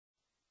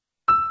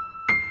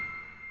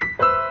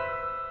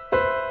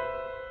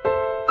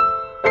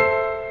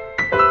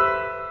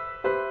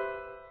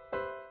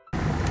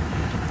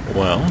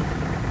Well,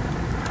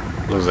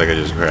 looks like I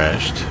just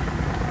crashed.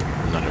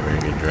 Not a very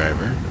good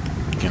driver.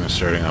 Kind of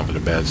starting off with a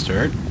bad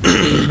start.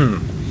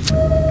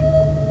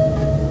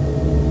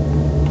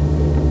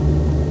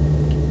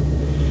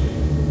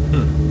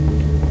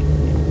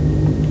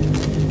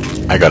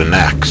 I got an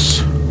axe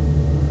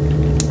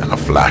and a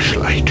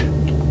flashlight.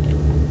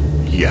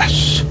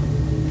 Yes,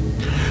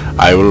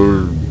 I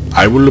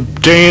will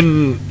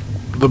obtain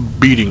the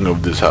beating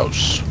of this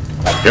house.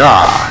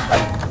 Yeah.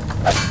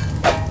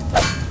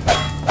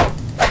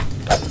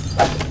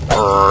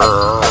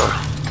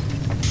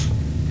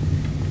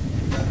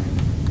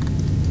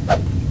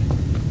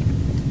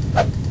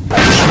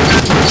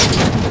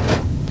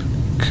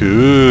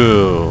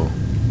 Cool.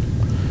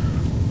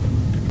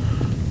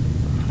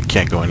 I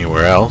can't go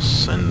anywhere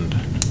else, and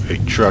a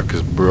truck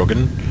is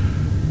broken.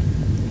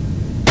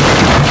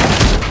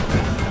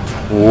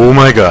 Oh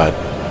my god.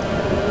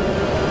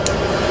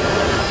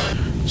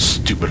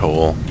 Stupid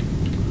hole.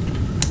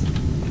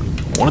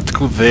 I wanted to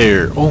go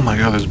there. Oh my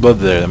god, there's blood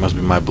there. That must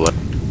be my blood.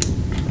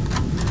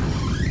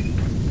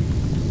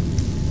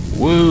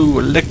 Whoa,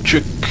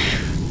 electric.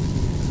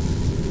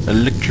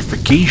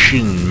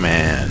 Electrification,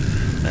 man.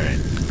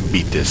 Alright,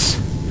 beat this.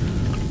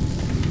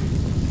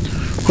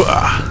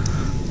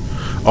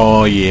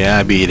 Oh yeah,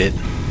 I beat it.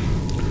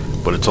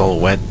 But it's all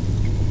wet.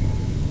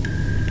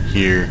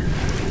 Here.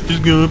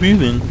 Just go up here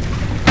then.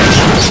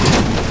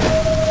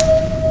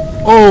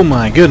 Oh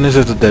my goodness,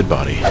 it's a dead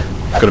body.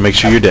 Gotta make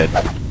sure you're dead.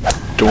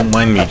 Don't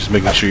mind me, just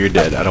making sure you're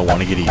dead. I don't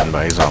want to get eaten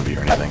by a zombie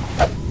or anything.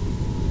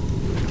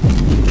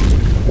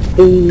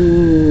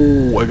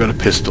 Oh, I got a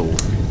pistol.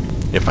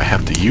 If I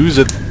have to use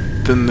it,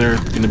 then there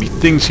are gonna be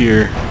things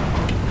here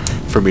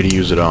for me to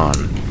use it on.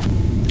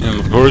 And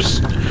of course,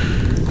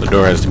 the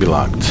door has to be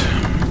locked.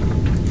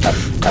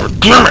 Oh,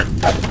 damn it!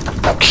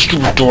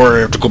 Stupid door, I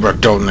have to go back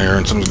down there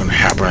and something's gonna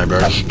happen, I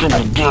bet.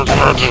 Stupid door.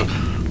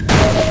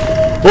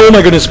 Oh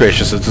my goodness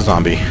gracious, it's a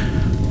zombie.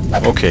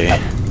 Okay.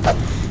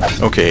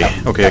 Okay.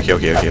 Take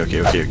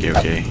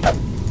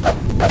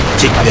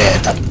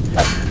that.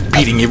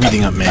 Beating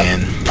everything up,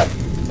 man.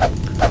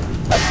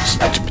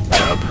 Stupid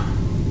tub.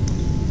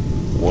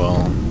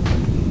 Well,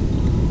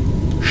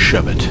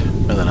 shove it.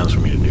 Nothing else for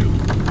me to do.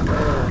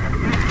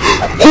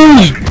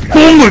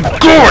 Oh my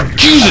god,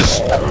 Jesus!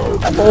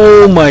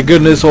 Oh my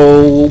goodness,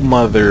 oh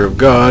mother of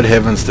God,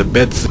 heavens to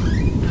bits.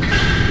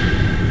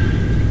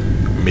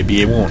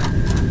 Maybe it won't.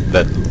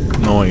 That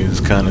noise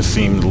kind of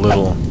seemed a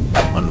little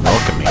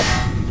unwelcoming.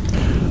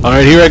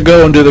 Alright, here I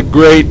go into the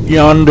great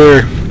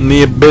yonder, in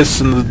the abyss,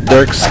 in the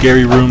dark,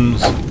 scary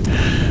rooms.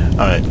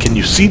 Alright, can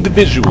you see the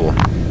visual?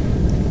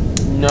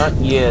 Not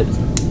yet.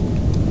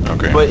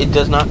 Okay. But it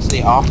does not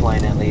stay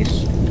offline, at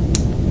least.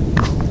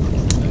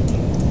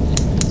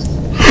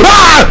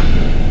 Ah!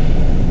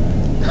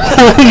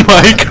 Oh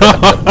my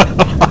god!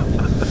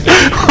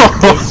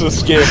 That's so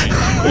scary.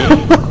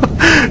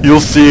 You'll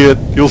see it.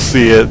 You'll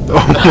see it.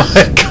 Oh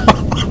my god!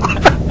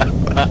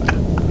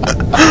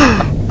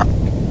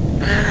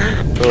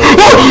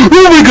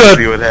 Oh my god!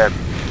 See what happened.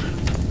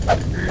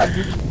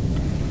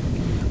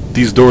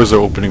 These doors are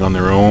opening on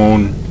their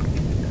own.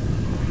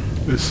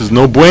 This is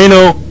no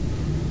bueno.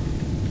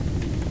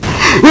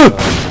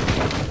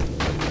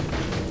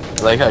 I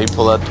like how you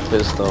pull out the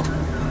pistol.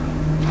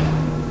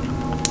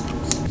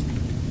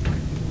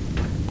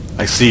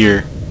 I see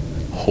her.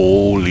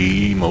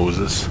 Holy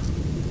Moses.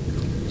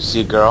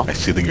 See a girl? I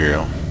see the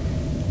girl.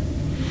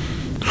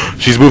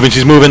 She's moving,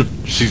 she's moving.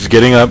 She's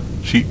getting up.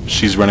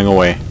 She's running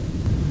away.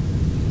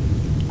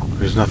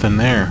 There's nothing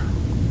there.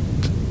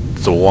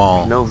 It's a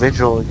wall. No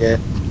visual yet.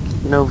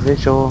 No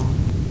visual.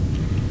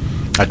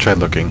 I tried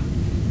looking.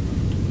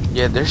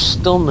 Yeah, there's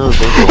still no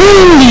visual.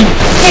 Holy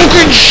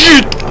fucking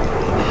shit!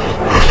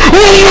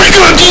 Oh my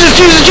god!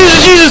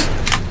 Jesus!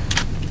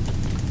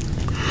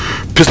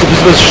 Pistol!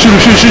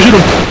 Shoot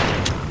him!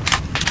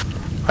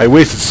 I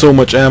wasted so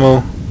much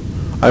ammo.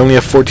 I only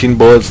have 14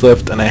 bullets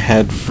left, and I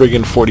had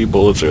friggin' 40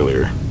 bullets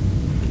earlier.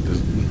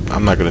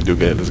 I'm not gonna do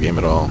good at this game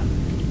at all.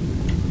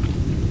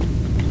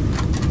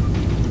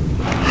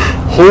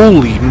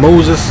 Holy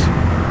Moses!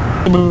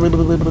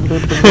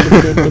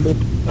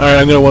 Alright,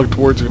 I'm gonna walk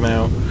towards her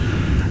now.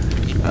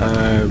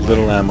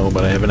 Little ammo,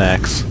 but I have an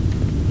axe.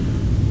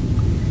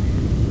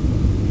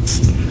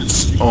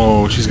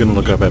 Oh, she's gonna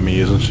look up at me,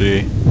 isn't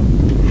she?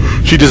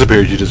 She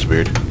disappeared,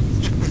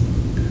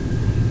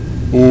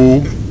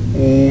 Oh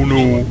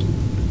no.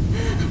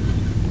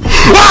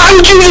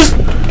 Ah, Jesus!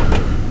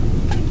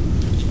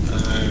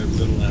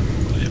 Little ammo,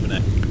 but I have an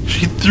axe.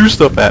 She threw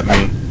stuff at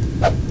me.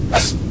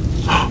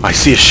 I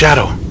see a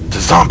shadow. It's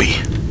a zombie.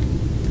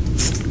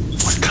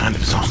 What kind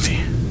of zombie?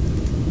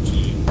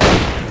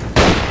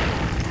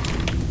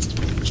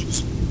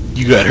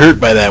 You got hurt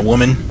by that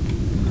woman?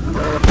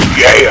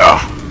 Yeah!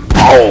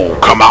 Oh,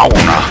 come on!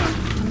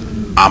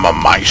 I'm a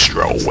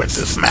maestro with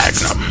this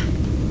magnum.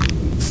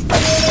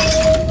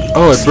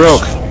 Oh, it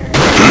broke.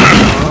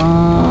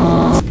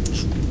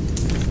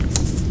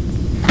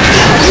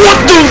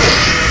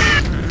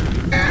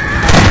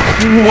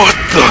 What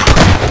the?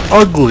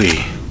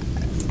 Ugly.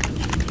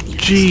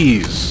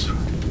 Jeez.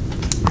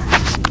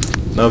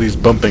 Now these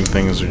bumping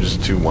things are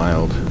just too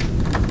wild.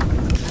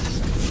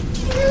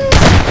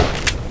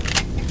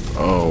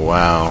 Oh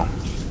wow,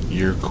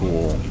 you're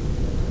cool.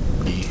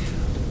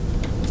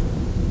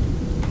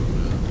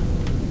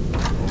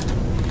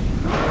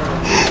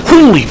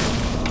 Holy f—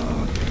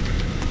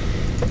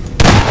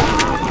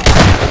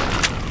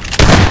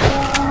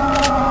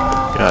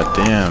 God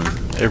damn,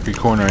 every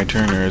corner I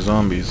turn there are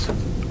zombies.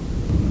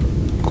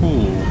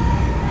 Cool.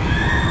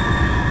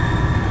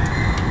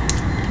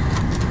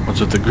 What's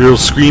with the girl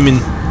screaming?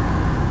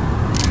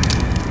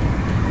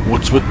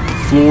 What's with the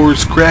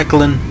floors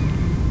crackling?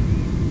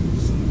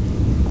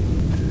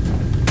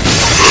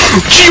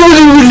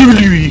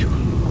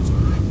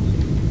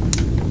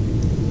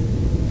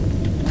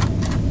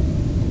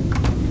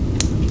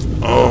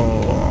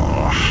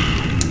 Oh.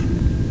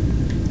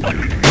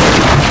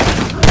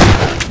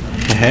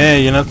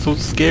 Hey, you're not so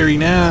scary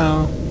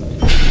now.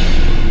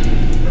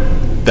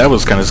 That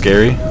was kind of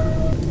scary.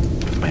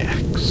 My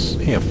axe.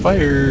 Hey, a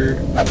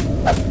fire.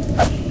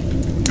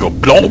 You'll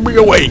blow me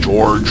away,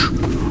 George.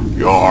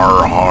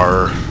 Yar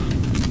har.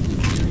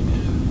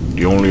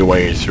 The only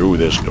way through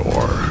this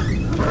door.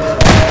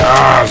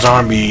 Ah,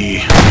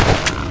 zombie.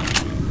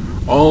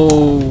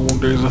 Oh,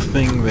 there's a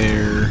thing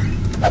there.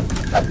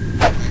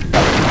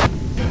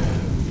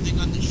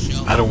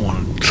 I don't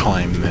want to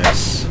climb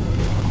this.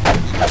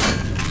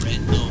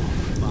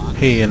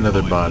 Hey,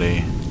 another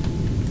body.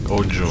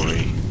 Oh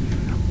joy.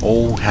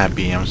 Oh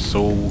happy, I'm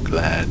so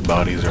glad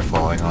bodies are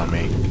falling on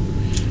me.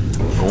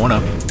 Going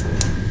up.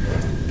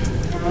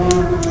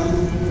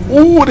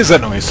 Oh, what is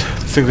that noise?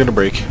 This thing's gonna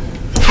break.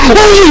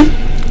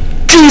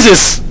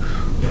 Jesus!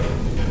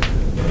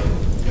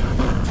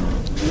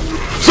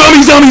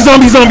 Zombie, zombie,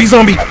 zombie, zombie,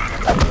 zombie!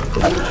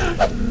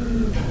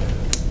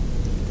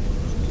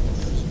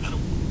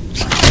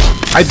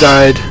 I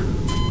died.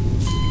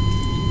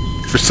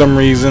 For some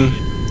reason.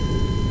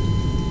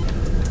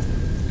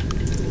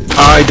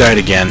 I died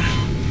again.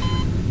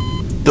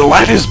 The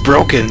ladder's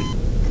broken.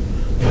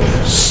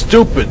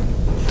 Stupid,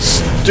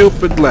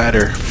 stupid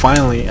ladder.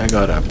 Finally, I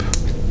got up.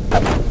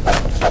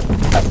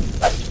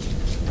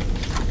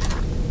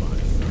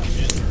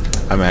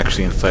 I'm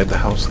actually inside the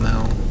house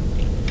now.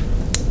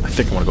 I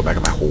think I want to go back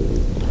in my hole.